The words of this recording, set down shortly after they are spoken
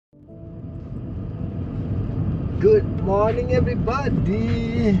Good morning,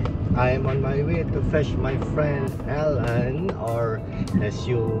 everybody. I am on my way to fetch my friend Alan, or as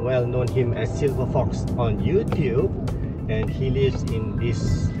you well known him as Silverfox on YouTube, and he lives in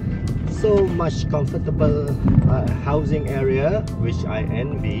this so much comfortable housing area, which I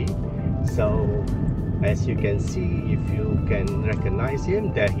envy. So as you can see, if you can recognize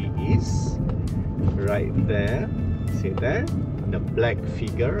him, there he is, right there. See there, the black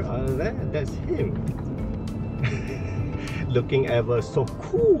figure there, that's him. Looking ever so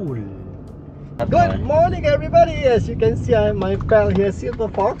cool. Good morning, everybody. As you can see, I'm my pal here,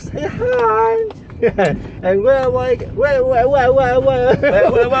 Silverfox. Hey, hi. And where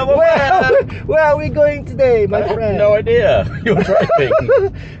are we going today, my friend? No idea. You're driving.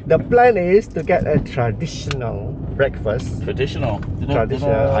 The plan is to get a traditional breakfast. Traditional.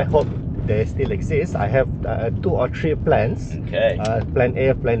 I hope they still exist. I have 2 or 3 plans. Okay. Plan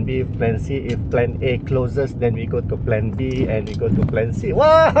A, plan B, plan C. If plan A closes, then we go to plan B and we go to plan C.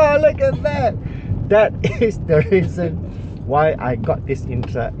 Wow, look at that. That is the reason why I got this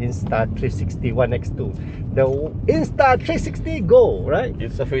Insta360 One X2. The Insta360 Go, right?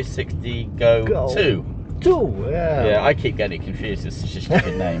 Insta360 Go 2. 2, yeah. Yeah, I keep getting confused. It's such a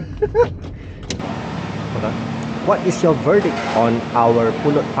stupid name. Hold on. What is your verdict on our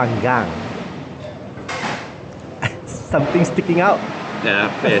pulut panggang? Something sticking out? Yeah,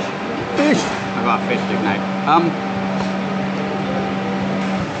 fish. Fish! I got a fish sticking out.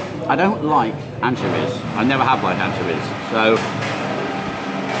 I don't like anchovies. I never have liked anchovies. So,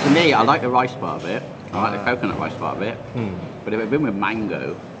 to me, I like the rice part of it. I like the coconut rice part of it. But if it had been with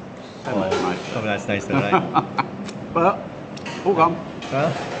mango, so much nicer. Oh, that's nicer, right? But, all gone.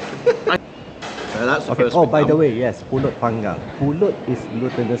 So that's the first. Oh, by the way, yes, pulut panggang. Pulut is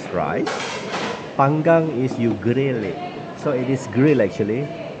glutinous rice. Panggang is you grill it. So it is grilled actually.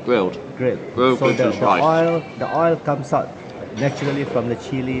 Grilled. So glutinous rice. the oil comes out naturally from the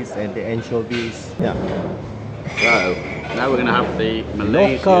chilies and the anchovies. Yeah. So now we're gonna have the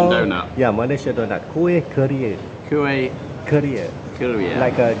Malaysian donut. Yeah, Malaysian donut. Kuih keria. Kuih Keria. keria.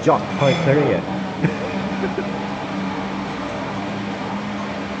 Like a jok kuih keria.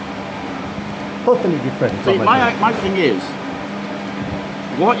 Totally different. See, my thing is,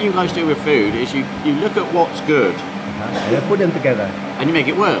 what you guys do with food is you look at what's good and then put them together and you make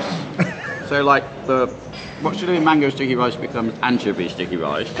it worse. So like what should be mango sticky rice becomes anchovy sticky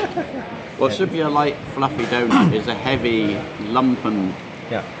rice. What should be a light fluffy donut is a heavy lumpen.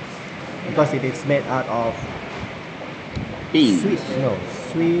 Yeah, because it is made out of beans.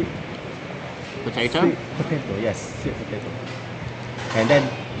 Sweet Potato? Sweet potato, yes, sweet potato. And then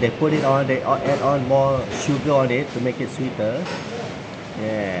they put it on, they add on more sugar on it to make it sweeter.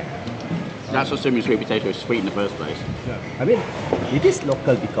 Yeah. That's assuming sweet potato is sweet in the first place. Yeah. I mean, it is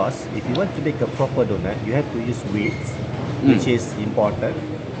local because if you want to make a proper donut, you have to use wheat, which is important.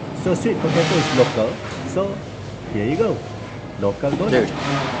 So sweet potato is local. So here you go, local donut. Dude,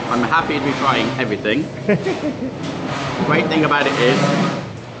 I'm happy to be trying everything. The great thing about it is,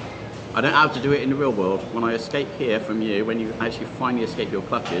 I don't have to do it in the real world. When I escape here from you, when you actually finally escape your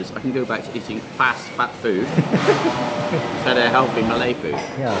clutches, I can go back to eating fast, fat food instead of healthy Malay food.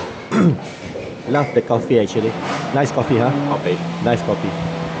 Yeah. Love the coffee actually. Nice coffee, huh? Coffee. Nice coffee.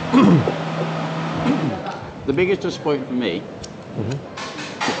 The biggest disappointment for me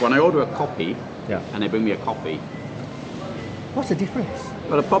is when I order a coffee and they bring me a coffee. What's the difference?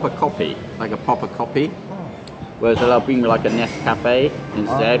 But a proper coffee, like a proper coffee. Whereas they'll bring me like a Nescafe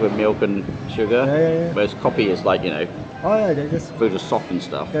instead with milk and sugar. Yeah. Whereas coffee is like, you know, they just food is soft and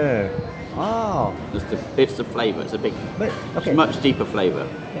stuff. Yeah. Oh. It's the flavour. It's a big, But okay. It's much deeper flavour.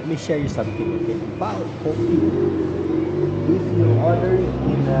 Let me share you something, okay? About coffee. If you order it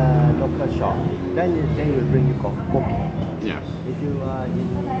in a local shop, then they will bring you coffee. Yeah. If you are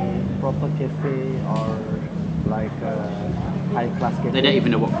in a proper cafe or like a high class cafe, They don't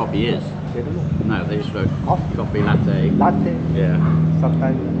even know what coffee is. They don't know. No, they just wrote coffee latte. Latte. Yeah.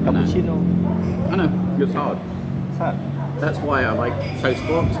 Sometimes cappuccino. I know. It's hard. It's hard. That's why I like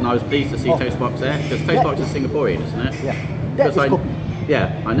Toastbox, and I was pleased to see Toastbox there because Toastbox is Singaporean, isn't it? Yeah. That is coffee.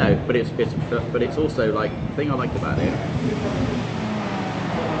 Yeah, I know, but it's also like the thing I like about it.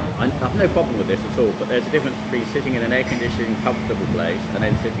 I have no problem with this at all, but there's a difference between sitting in an air-conditioned, comfortable place and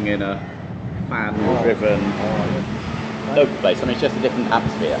then sitting in a fan-driven local place. I mean, it's just a different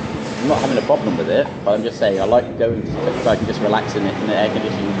atmosphere. I'm not having a problem with it, but I'm just saying I like going so I can just relax in it in the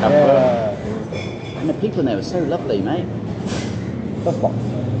air-conditioned comfort. Yeah. And the people in there are so lovely, mate. The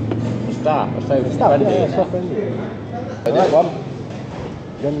staff are so friendly. Yeah, so friendly. This one?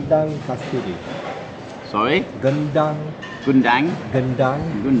 Rendang kasturi. Sorry? Gendang. Gundang? Gendang.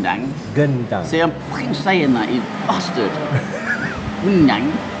 Gundang? Gendang. See, I'm fucking saying that, you bastard. Gundang?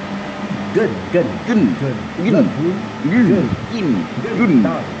 Gun. Gun. Gun. Gun. Gun. Gun.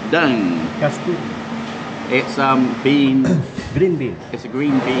 Gundang. Custard. It's bean. Green bean. It's a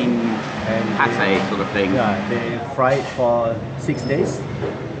green bean And pate sort of thing. Yeah, they fry it for 6 days.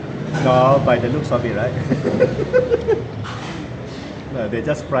 No, by the looks of it, right? No, they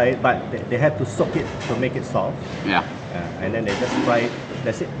just fry it, but they have to soak it to make it soft. Yeah. And then they just fry it.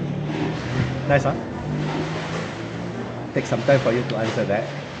 That's it. Nice, huh? Take some time for you to answer that.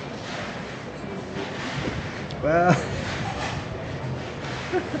 Well,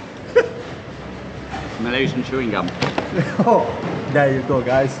 Malaysian chewing gum. oh, there you go,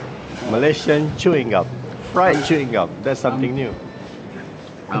 guys. Malaysian chewing gum, fried chewing gum. That's something new.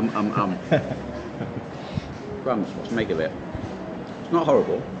 Crumbs, what to make of it? It's not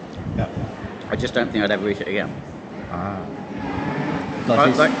horrible. Yeah. I just don't think I'd ever eat it again. Ah.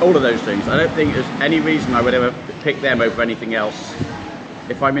 Like all of those things, I don't think there's any reason I would ever pick them over anything else.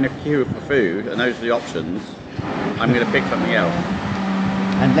 If I'm in a queue for food and those are the options, I'm going to pick something else.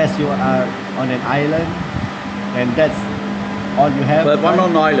 Unless you are on an island and that's all you have. But if I'm on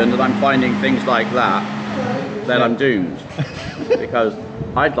an island and I'm finding things like that, then I'm doomed. Because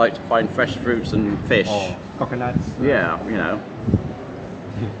I'd like to find fresh fruits and fish. Oh, coconuts. Yeah, you know.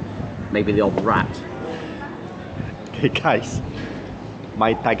 Maybe the odd rat. Okay, guys.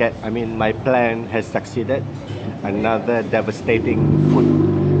 My target, my plan has succeeded. Another devastating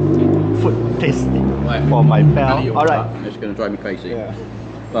food tasting Right. for my pal. Alright. It's going to drive me crazy. Yeah.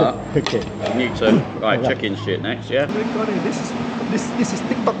 But Okay. you need to Yeah. chicken shit next, yeah? Recording. This is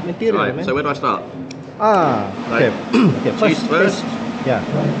TikTok material, Right, man. so where do I start? Okay. Okay. Cheese first? Yeah.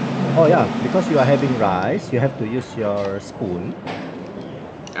 Oh yeah. Because you are having rice, you have to use your spoon.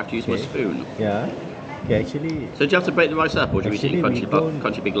 I have to use my Okay. spoon. Yeah. Okay. Actually. So do you have to break the rice up or do you eat it in Actually,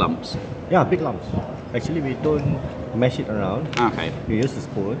 crunchy big lumps? Yeah, big lumps. Actually, we don't mash it around. Okay. We use the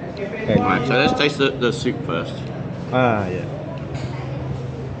spoon. And Right, so let's taste the soup first. yeah.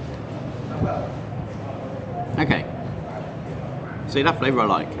 Okay. See, that flavour I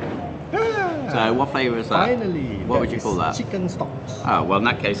like. So what flavour is that? Finally. What would you call that? Chicken stock. Oh, well in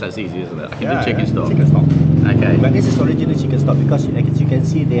that case that's easy, isn't it? I can do chicken stock. Chicken stock. Okay. But this is original chicken stock because as you can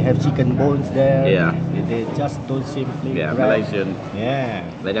see, they have chicken bones there. Yeah. They just don't simply Yeah, grab. Malaysian. Yeah.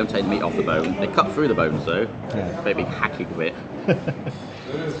 They don't take the meat off the bone. They cut through the bones though. Yeah. Very big hacking bit.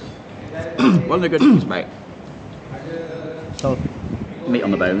 One of the good things about So, meat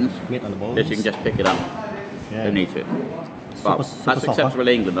on the bones meat on the bones. is you can just pick it up Yeah. and eat it. Well, Super that's soft, acceptable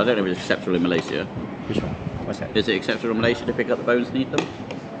in England. I don't know if it's acceptable in Malaysia. Which one? What's that? Is it acceptable in Malaysia to pick up the bones and eat them?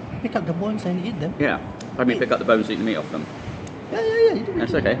 Pick up the bones and eat them. Yeah. I mean, pick up the bones and eat the meat off them. Yeah. You do it.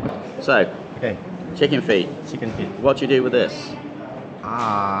 That's okay. So, Okay. chicken feet. Chicken feet. What do you do with this?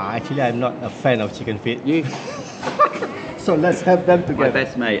 Actually, I'm not a fan of chicken feet. You, So let's have them my together.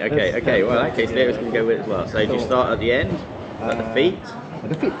 best mate. Okay, Let's okay. have Well, them in that case, together. Sarah's going to go with it as well. So, do you start at the end, at the feet?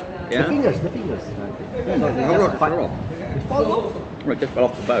 The feet. Yeah. The fingers. The fingers. Yeah, no, they How just long? bite. How long? They fall off. Well, it just fell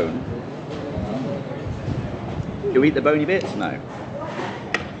off the bone. Do you eat the bony bits? No.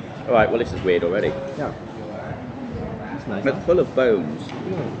 All right. Well, this is weird already. Yeah. It's nice. It's full of bones.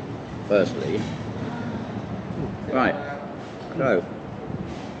 Yeah. Firstly. Right. So,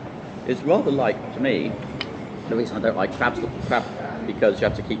 it's rather like, to me, the reason I don't like crab because you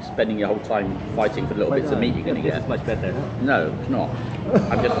have to keep spending your whole time fighting for the little bits of meat you're going to This get. is much better. Huh? No, it's not.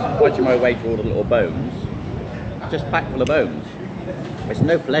 I'm just fighting my way through all the little bones. Just packed full of bones. There's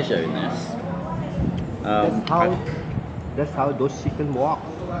no pleasure in this. That's how those chicken walk.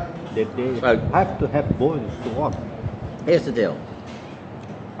 They So- have to have bones to walk. Here's the deal.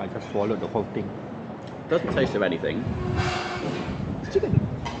 I just swallowed the whole thing. Doesn't taste of anything. It's chicken.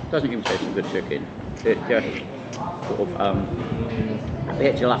 Doesn't even taste of good chicken. It just sort of a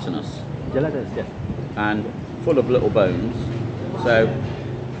bit gelatinous Gelatinous, yes. and full of little bones. So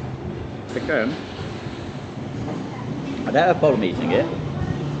again, I don't have a problem eating it,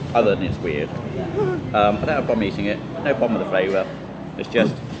 other than it's weird. I don't have a problem eating it. No problem with the flavour. It's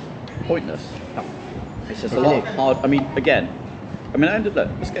just pointless. It's just a lot hard. I mean, again, look,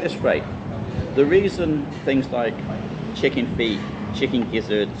 let's get this straight. The reason things like chicken feet, chicken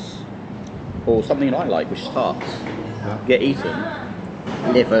gizzards, or something I like, which is tarts, get eaten,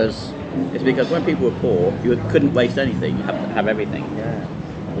 livers, is because when people were poor, you couldn't waste anything. You have to have everything. Yeah.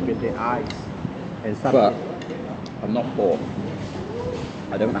 Look at the eyes and something. But I'm not poor.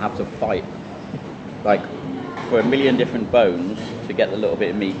 I don't have to fight like for a million different bones to get the little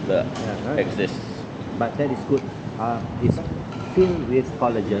bit of meat that right. exists. But that is good. It's filled with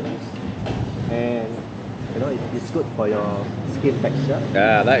collagen and You know, it's good for your skin texture.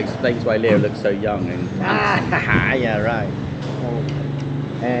 Yeah, that explains why Leo looks so young and handsome. Yeah, right.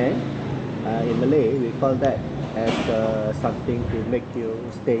 And in Malay, we call that as something to make you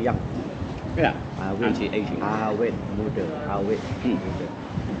stay young. Yeah, Awet. anti-aging. Awet muda. Awet muda.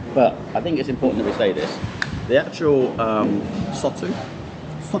 But I think it's important that we say this. The actual soto,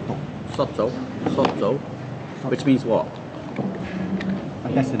 Soto. which means what?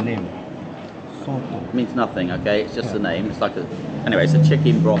 That's the name. Soto. Means nothing, okay? It's just the name. It's like anyway, it's a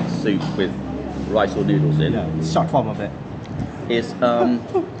chicken broth soup with rice or noodles in. Yeah, short form of it. It's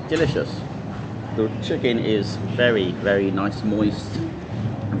delicious. The chicken is very, very nice, moist,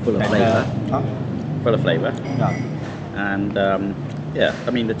 and full of flavour. Full of flavour. Yeah. And yeah,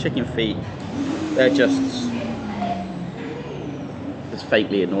 I mean the chicken feet, they're just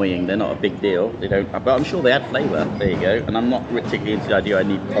faintly annoying. They're not a big deal. They don't, but I'm sure they add flavour. There you go. And I'm not particularly into the idea I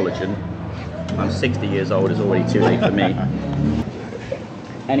need collagen. I'm 60 years old. It's already too late for me.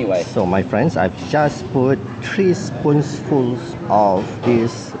 Anyway, so my friends, I've just put 3 spoonfuls of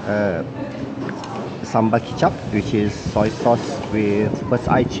this sambal kicap, which is soy sauce with bird's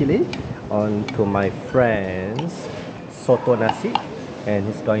eye chili, onto my friend's soto nasi, and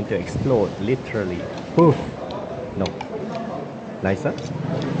it's going to explode literally. Poof! No. Nicer?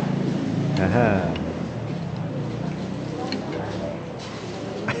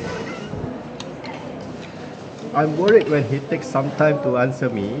 I'm worried when he takes some time to answer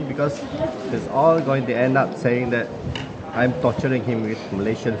me, because it's all going to end up saying that I'm torturing him with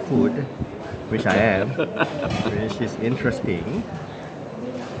Malaysian food, which I am, which is interesting.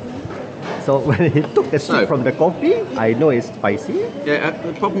 So when he took the sip from the coffee, I know it's spicy. yeah,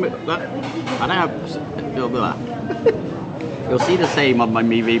 the problem with that, I don't have. You'll see the same on my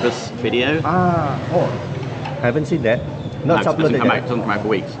Me Rebus video. Haven't seen that. No, Not it doesn't uploaded come out. yet. It doesn't come out for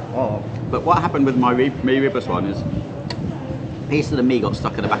weeks. Oh. But what happened with my Me Rebus one is, a piece of the meat got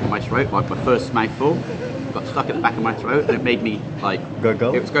stuck in the back of my throat, like my first mouthful. Got stuck at the back of my throat, and it made me like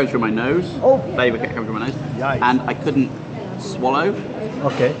gurgle. It was going through my nose. Oh, flavour kept coming through my nose, yikes. and I couldn't swallow.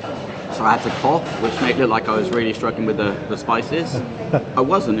 Okay. So I had to cough, which made it look like I was really struggling with the spices. I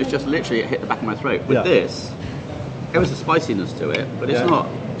wasn't. It's just literally it hit the back of my throat. With this, there was a spiciness to it, but it's not.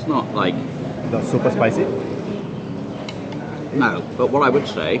 It's not like not super spicy. No, but what I would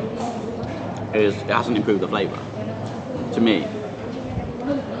say is it hasn't improved the flavour to me.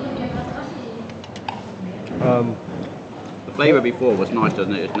 The flavour before was nicer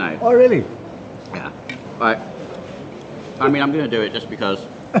than it is now. Oh, really? Yeah. Right. I mean, I'm going to do it just because.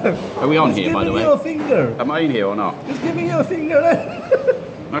 Are we on here, by the way? It's giving you a finger. Am I in here or not? It's giving you a finger.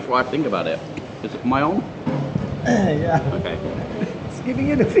 That's what I think about it. Am I on? Yeah. Okay. It's giving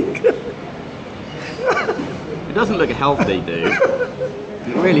you the finger. It doesn't look healthy, dude.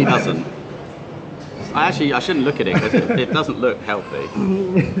 It really doesn't. I shouldn't look at it because it doesn't look healthy.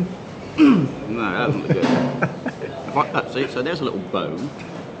 No, that doesn't look good. See, so there's a little bone,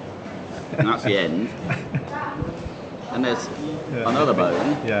 and that's the end. And there's another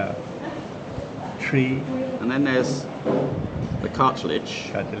bone. Yeah. 3. And then there's the cartilage.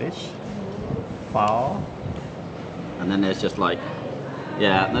 Cartilage. 4. And then there's just like,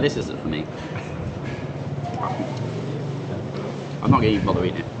 yeah, no, this isn't for me. I'm not going to even bother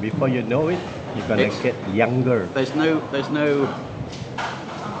eating it. Before you know it, you're gonna get younger. There's no.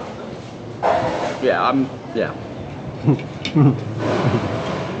 Yeah, yeah.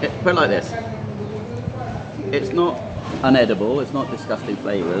 Put it like this. It's not unedible. It's not disgusting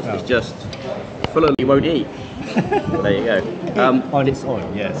flavours. It's just full of you won't eat. There you go. On its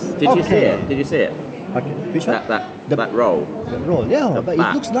own, yes. Did you see it? Did you see it? Okay. Which one? That roll. The roll, yeah, but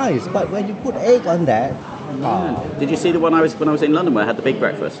it looks nice. But when you put egg on that, Did you see the one when I was in London where I had the big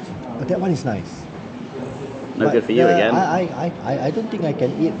breakfast? But that one is nice. No good for you again. I don't think I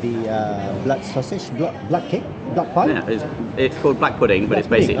can eat the blood sausage, blood cake, blood pie. Yeah, it's called black pudding, but it's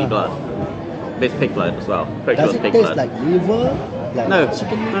basically blood. It's pig blood as well. Pretty Does sure it it's pig taste blood. like liver? Like No,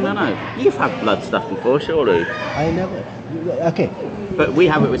 chicken liver? no. You've had blood stuff before, surely. I never. Okay. But we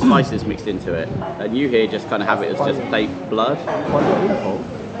have it with spices mixed into it, and you here just kind of have it as just plain blood. For your info,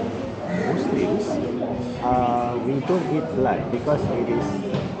 Muslims, we don't eat blood because it is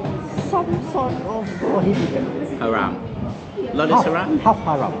some sort of prohibited. Haram. Blood is haram? Half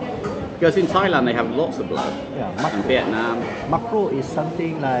haram. Because in Thailand they have lots of blood. Yeah, And Vietnam. Makro is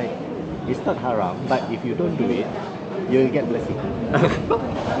something like, it's not haram, but if you don't do it, you'll get blessing.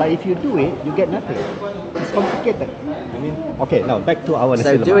 But if you do it, you get nothing. It's complicated. I mean, okay, now back to our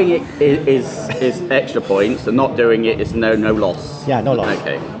So doing it is extra points, and not doing it is no loss. Yeah, no loss.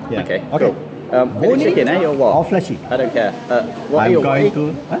 Okay. Yeah. Okay. Okay. Cool. Bony chicken, eh, or what? Or fleshy? I don't care. What I'm are going you?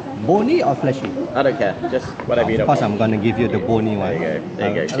 to bony or fleshy? I don't care. Just whatever you Of don't course, want. I'm gonna give you the bony one. There you go. There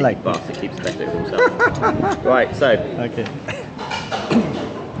you go. I Cheeky like bastard keeps the best bit for himself. Right. So, Okay.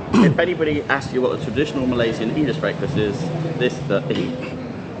 if anybody asks you what a traditional Malaysian English breakfast is, this the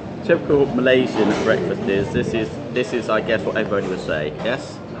typical Malaysian breakfast is. This is I guess what everybody would say.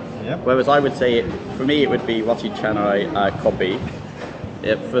 Yes. Yep. Whereas I would say for me it would be roti canai kopi.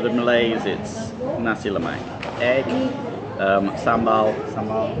 For the Malays it's nasi lemak, egg, sambal,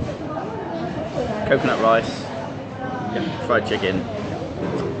 coconut rice, fried chicken,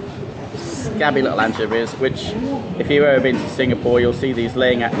 scabby little anchovies, which if you've ever been to Singapore you'll see these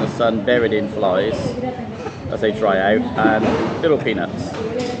laying out in the sun buried in flies as they dry out, and little peanuts.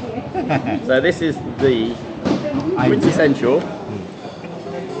 So this is the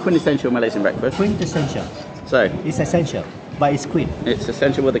quintessential Malaysian breakfast. Quintessential. So It's essential, but it's queen. it's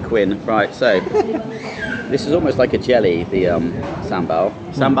essential with a quin. Right, so this is almost like a jelly, the sambal.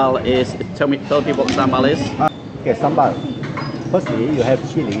 Sambal is, tell people what sambal is. Okay, sambal. Firstly, you have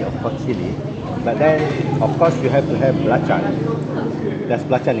chili, of course chili. But then, of course, you have to have belacan. There's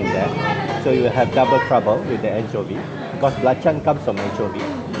belacan in there. So you have double trouble with the anchovy. Because belacan comes from anchovy.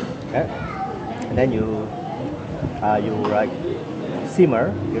 Okay? And then you like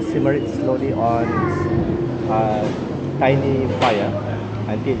simmer. You simmer it slowly on tiny fire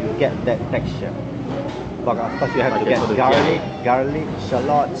until you get that texture. But of course you have to get garlic,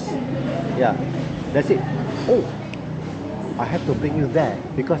 shallots. Yeah, that's it. Oh, I have to bring you there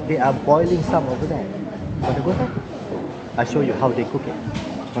because they are boiling some over there. Want to go there? I'll show you how they cook it.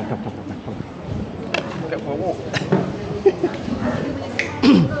 Come. Go for a walk.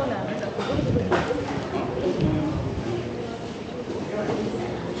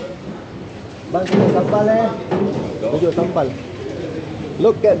 Bang, sambal tunjuk sambal.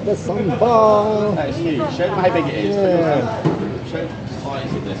 Look at the sambal. That's huge. Show them how big it is. Yeah. Show the size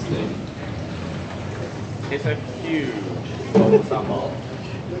of this thing. It's a huge bowl of sambal.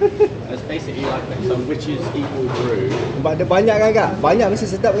 It's basically like some witch's equal brew. Sebab dia banyak kan kak? Banyak mesti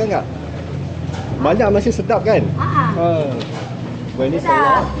sedap kan kak? Banyak mesti sedap kan? When it's a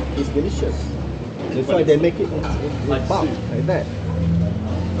lot, it's delicious. That's why they make it in Like bulk, soup. like that.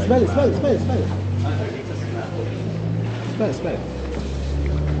 Smell it. I don't need to smell. Smell it.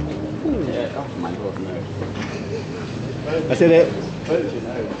 Yeah, oh my god, no. I said it.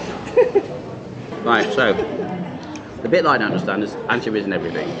 Right, so the bit that I don't understand is anchovies and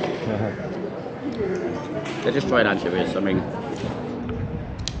everything. They're just fried anchovies. I mean,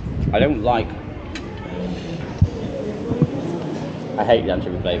 I hate the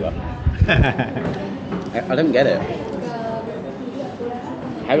anchovy flavour. I don't get it.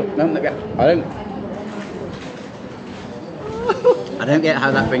 I don't get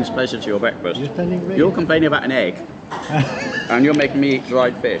how that brings pleasure to your breakfast. You're complaining about an egg, and you're making me eat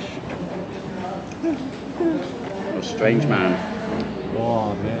dried fish. What a strange man.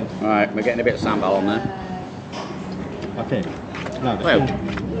 Oh man. Alright, we're getting a bit of sambal on there. Okay. Now the Well,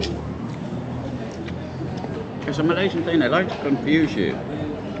 food. it's a Malaysian thing, they like to confuse you.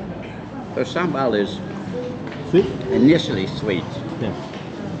 So sambal is Sweet? initially sweet, Yeah.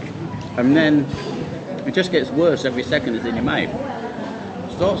 and then it just gets worse every second it's in your mouth.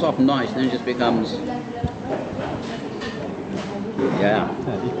 Starts off nice, and then it just becomes, yeah.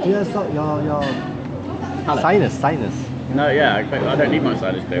 It clears out your Palate. sinus. No, yeah, I don't need my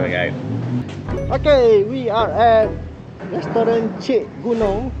sinus clearing out. Okay, we are at Restaurant Cik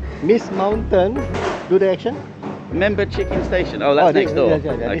Gunung, Miss Mountain. Do the action. Remember Chicken Station? Oh, that's next door.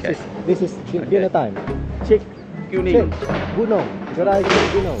 Yeah. Okay. This is dinner time. Cik Gunung. Gunung, Gerai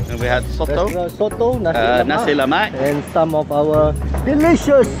Cik Gunung. And we had soto, Restaurant soto, nasi lemak, and some of our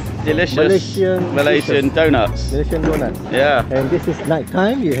delicious Malaysian donuts. Malaysian donuts. Yeah. And this is night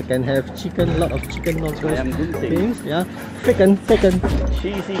time. You can have chicken, lot of chicken, all those Ayam gunting. things. Yeah. Chicken.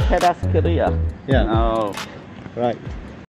 Cheesy pedas Korea. Yeah. Oh. Right.